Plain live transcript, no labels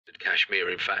Kashmir,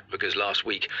 in fact, because last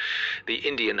week the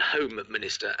Indian Home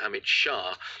Minister Amit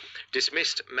Shah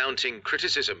dismissed mounting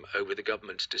criticism over the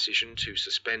government's decision to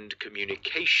suspend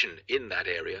communication in that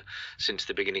area since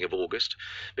the beginning of August.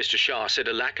 Mr. Shah said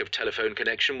a lack of telephone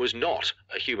connection was not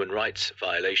a human rights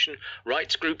violation.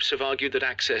 Rights groups have argued that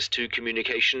access to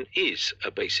communication is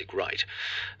a basic right.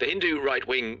 The Hindu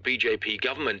right-wing BJP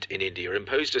government in India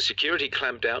imposed a security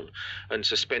clampdown and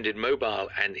suspended mobile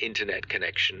and internet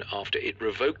connection after it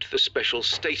revoked the special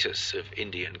status of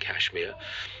Indian Kashmir.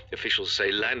 Officials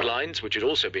say landlines, which had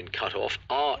also been cut off,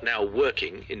 are now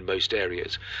working in most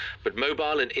areas, but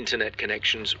mobile and internet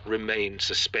connections remain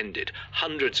suspended.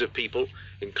 Hundreds of people,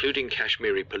 including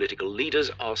Kashmiri political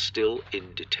leaders, are still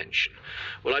in detention.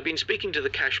 Well, I've been speaking to the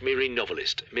Kashmiri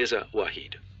novelist, Mirza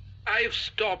Waheed. I've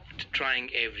stopped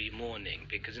trying every morning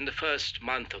because in the first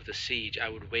month of the siege, I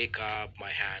would wake up,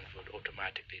 my hand would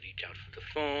automatically reach out for the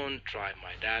phone, try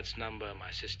my dad's number,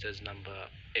 my sister's number,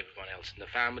 everyone else in the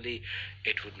family.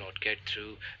 It would not get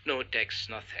through, no texts,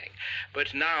 nothing.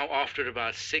 But now, after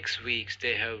about 6 weeks,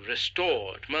 they have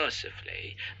restored,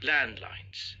 mercifully,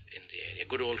 landlines in the area.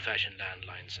 Good old-fashioned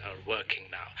landlines are working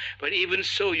now. But even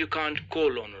so, you can't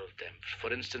call on all of them.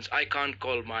 For instance, I can't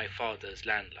call my father's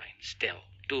landline still.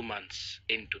 2 months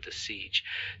into the siege.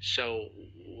 So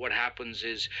what happens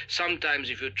is sometimes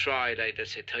if you try, like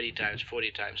let's say 30 times,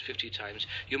 40 times, 50 times,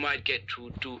 you might get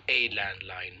through to a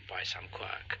landline by some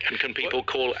quirk. And can people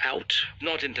call out?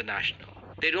 Not international.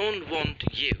 They don't want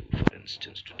you, for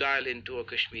instance, to dial into a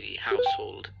Kashmiri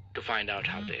household to find out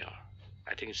how they are.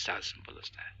 I think it's as simple as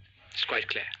that. It's quite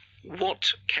clear. What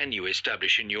can you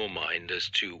establish in your mind as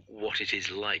to what it is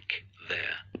like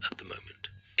there at the moment?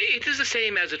 It is the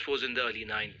same as it was in the early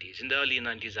 90s. In the early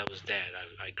 90s, I was there.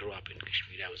 I grew up in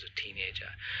Kashmir. I was a teenager.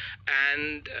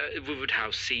 And we would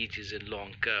have sieges and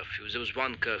long curfews. There was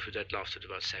one curfew that lasted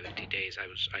about 70 days. I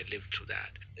lived through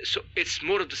that. So it's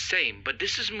more of the same, but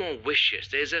this is more vicious.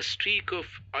 There's a streak of,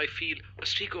 I feel, a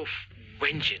streak of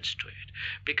vengeance to it.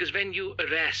 Because when you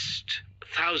arrest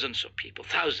thousands of people,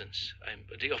 thousands.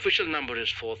 The official number is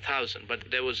 4,000,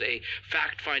 but there was a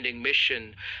fact-finding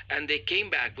mission, and they came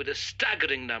back with a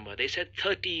staggering number. They said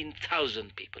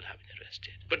 13,000 people have been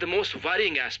arrested. But the most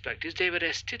worrying aspect is they've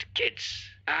arrested kids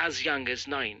as young as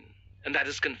 9, and that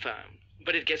is confirmed.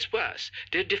 But it gets worse.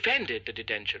 They defended the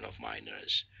detention of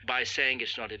minors by saying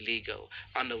it's not illegal.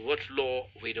 Under what law,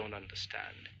 we don't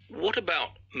understand. What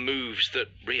about moves that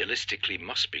realistically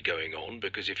must be going on?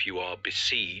 Because if you are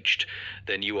besieged,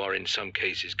 then you are in some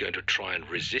cases going to try and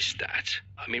resist that.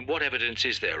 I mean, what evidence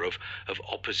is there of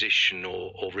opposition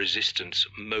or resistance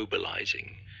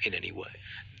mobilizing in any way?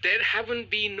 There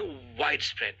haven't been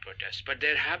widespread protests, but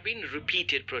there have been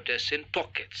repeated protests in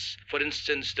pockets. For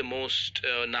instance, the most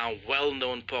now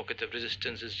well-known pocket of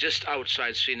resistance is just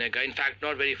outside Srinagar, in fact,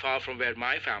 not very far from where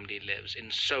my family lives,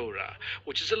 in Sora,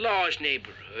 which is a large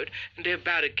neighborhood, and they've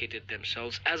barricaded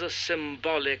themselves as a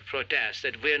symbolic protest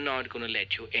that we're not going to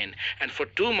let you in. And for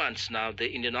 2 months now,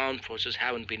 the Indian Armed Forces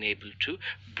haven't been able to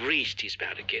breach these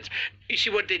barricades. You see,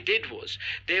 what they did was,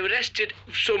 they arrested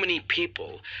so many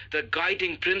people. The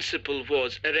guiding principle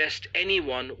was arrest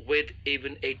anyone with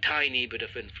even a tiny bit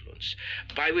of influence,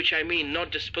 by which I mean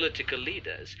not just political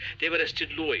leaders. They've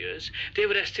arrested lawyers,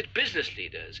 they've arrested business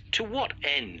leaders. To what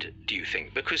end, do you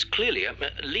think? Because clearly,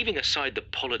 leaving aside the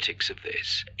politics of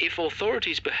this, if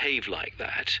authorities behave like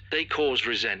that, they cause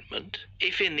resentment.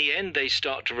 If in the end they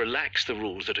start to relax the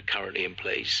rules that are currently in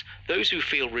place, those who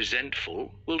feel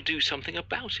resentful will do something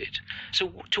about it.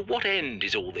 So to what end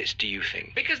is all this, do you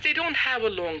think? Because they don't have a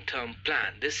long-term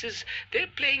plan. They're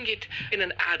playing it in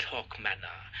an ad hoc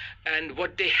manner. And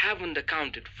what they haven't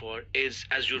accounted for is,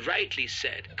 as you rightly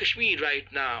said, Kashmir right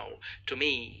now, to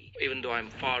me, even though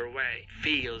I'm far away,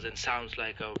 feels and sounds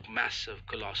like a massive,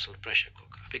 colossal pressure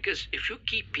cooker. Because if you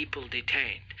keep people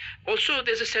detained, also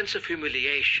there's a sense of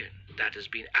humiliation that has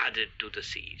been added to the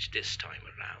siege this time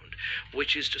around,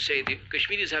 which is to say the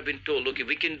Kashmiris have been told, look, if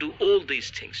we can do all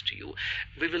these things to you,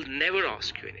 we will never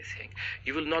ask you anything.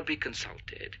 You will not be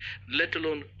consulted, let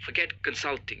alone forget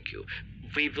consulting you.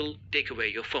 We will take away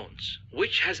your phones,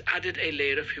 which has added a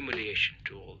layer of humiliation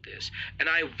to all this. And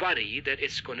I worry that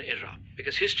it's going to erupt,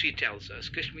 because history tells us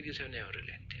Kashmiris have never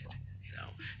relented. You know,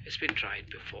 it's been tried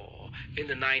before. In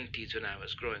the 90s when I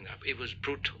was growing up, it was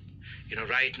brutal. You know,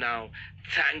 right now,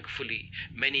 thankfully,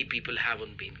 many people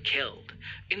haven't been killed.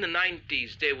 In the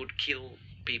 90s, they would kill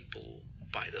people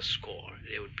by the score.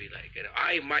 They would be like, you know,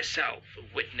 I myself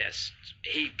witnessed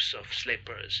heaps of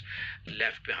slippers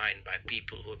left behind by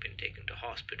people who have been taken to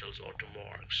hospitals or to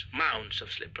morgues, mounds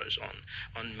of slippers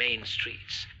on main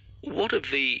streets. What of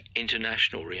the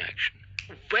international reaction?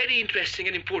 Very interesting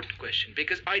and important question,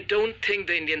 because I don't think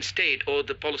the Indian state or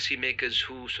the policymakers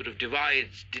who sort of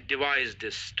devised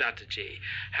this strategy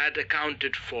had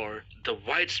accounted for the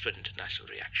widespread international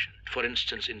reaction. For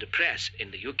instance, in the press,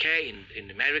 in the UK,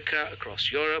 in America, across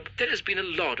Europe, there has been a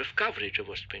lot of coverage of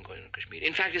what's been going on in Kashmir.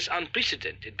 In fact, it's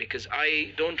unprecedented, because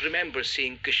I don't remember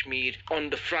seeing Kashmir on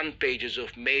the front pages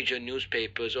of major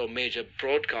newspapers or major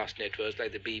broadcast networks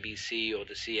like the BBC or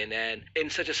the CNN in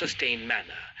such a sustained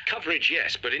manner. Coverage,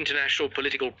 yes, but international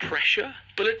political pressure?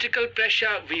 Political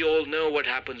pressure, we all know what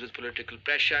happens with political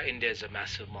pressure. India is a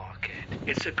massive market.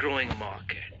 It's a growing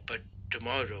market. But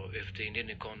tomorrow, if the Indian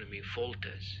economy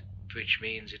falters, which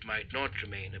means it might not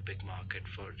remain a big market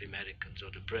for the Americans or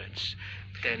the Brits,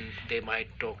 then they might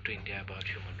talk to India about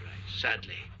human rights,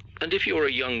 sadly. And if you're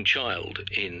a young child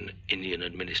in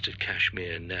Indian-administered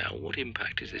Kashmir now, what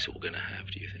impact is this all going to have,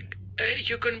 do you think?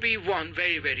 You can be one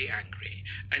very, very angry.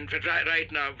 And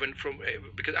right now,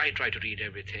 because I try to read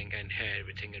everything and hear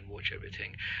everything and watch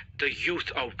everything, the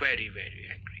youth are very, very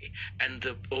angry. And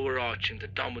the overarching, the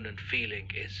dominant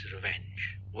feeling is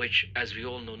revenge, which, as we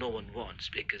all know, no one wants,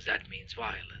 because that means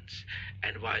violence.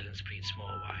 And violence breeds more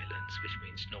violence, which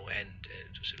means no end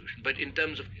to solution. But in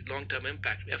terms of long-term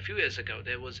impact, a few years ago,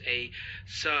 there was a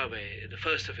survey, the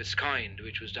first of its kind,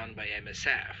 which was done by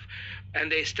MSF, and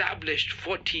they established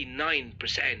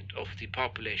 49% of the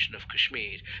population of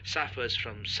Kashmir suffers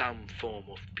from some form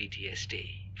of PTSD.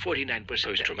 49%.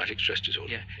 Post-traumatic stress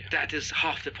disorder. Yeah, that is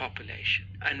half the population.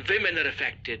 And women are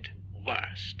affected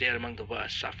worse. They are among the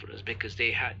worst sufferers, because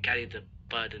they carry the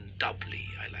burden doubly,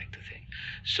 I like to think.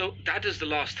 So that is the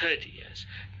last 30 years.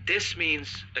 This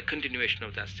means a continuation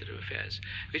of that state of affairs,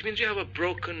 which means you have a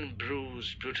broken,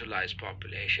 bruised, brutalized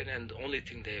population, and the only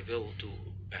thing they will do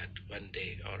when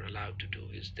they are allowed to do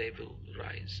is they will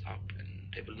rise up, and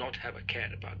they will not have a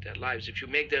care about their lives. If you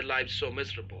make their lives so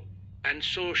miserable and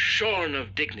so shorn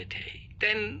of dignity,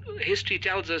 then history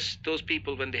tells us those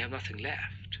people, when they have nothing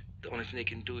left, the only thing they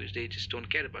can do is they just don't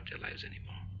care about their lives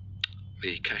anymore.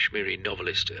 The Kashmiri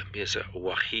novelist Mirza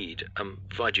Waheed.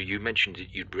 Vijay, you mentioned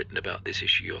that you'd written about this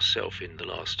issue yourself in the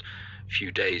last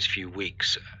few days, few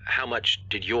weeks. How much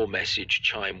did your message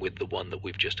chime with the one that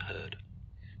we've just heard?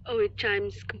 Oh, it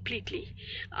chimes completely.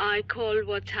 I call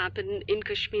what's happened in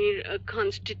Kashmir a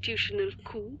constitutional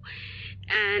coup.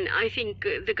 And I think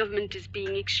the government is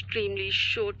being extremely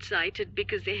short-sighted,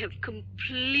 because they have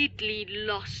completely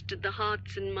lost the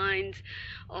hearts and minds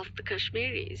of the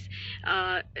Kashmiris.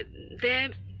 Their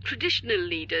traditional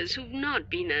leaders who've not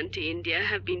been anti-India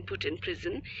have been put in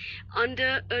prison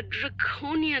under a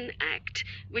draconian act,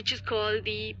 which is called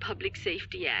the Public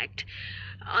Safety Act,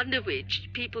 under which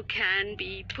people can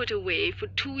be put away for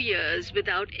 2 years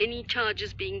without any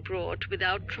charges being brought,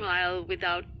 without trial,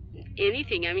 without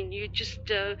anything. I mean, you just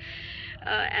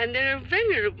and there are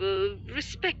venerable,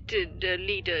 respected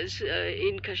leaders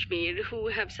in Kashmir who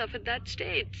have suffered that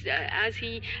state.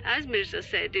 As Mirza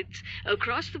said, it's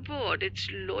across the board. It's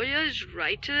lawyers,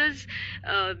 writers,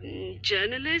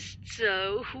 journalists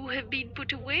who have been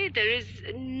put away. There is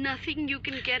nothing you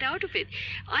can get out of it.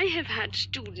 I have had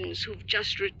students who've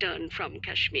just returned from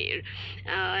Kashmir,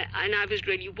 and I was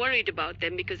really worried about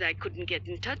them because I couldn't get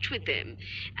in touch with them.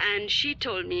 And she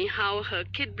told me how her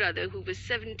kid brother, who was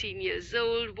 17 years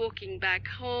old, walking back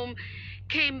home,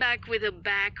 came back with a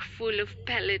back full of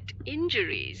pellet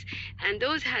injuries, and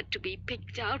those had to be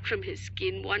picked out from his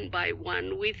skin one by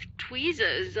one with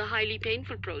tweezers, a highly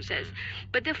painful process.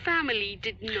 But the family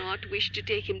did not wish to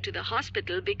take him to the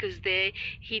hospital, because there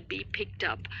he'd be picked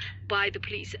up by the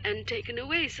police and taken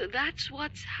away. So that's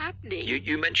what's happening.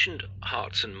 You mentioned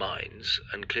hearts and minds,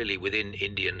 and clearly within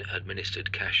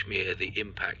Indian-administered Kashmir, the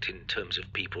impact in terms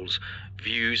of people's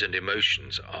views and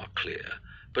emotions are clear.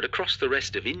 But across the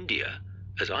rest of India,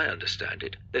 as I understand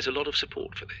it, there's a lot of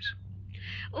support for this.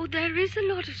 Oh, there is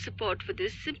a lot of support for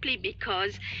this, simply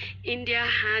because India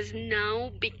has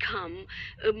now become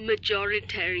a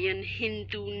majoritarian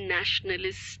Hindu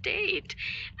nationalist state.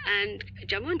 And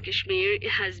Jammu and Kashmir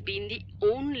has been the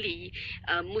only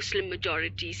Muslim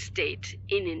majority state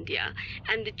in India.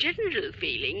 And the general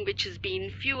feeling, which has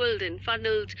been fueled and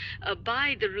funneled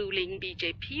by the ruling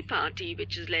BJP party,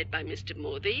 which is led by Mr.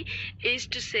 Modi, is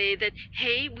to say that,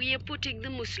 hey, we are putting the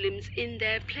Muslims in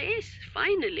their place,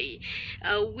 finally.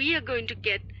 We are going to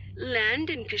get land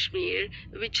in Kashmir,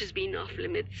 which has been off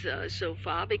limits so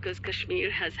far, because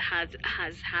Kashmir has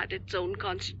had its own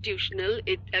constitution,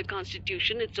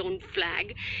 its own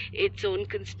flag, its own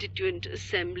constituent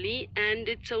assembly, and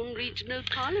its own regional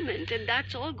parliament, and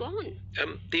that's all gone.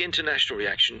 The international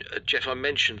reaction, Jeff, I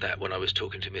mentioned that when I was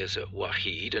talking to Mirza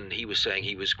Waheed, and he was saying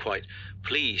he was quite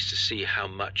pleased to see how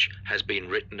much has been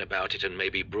written about it and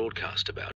maybe broadcast about it.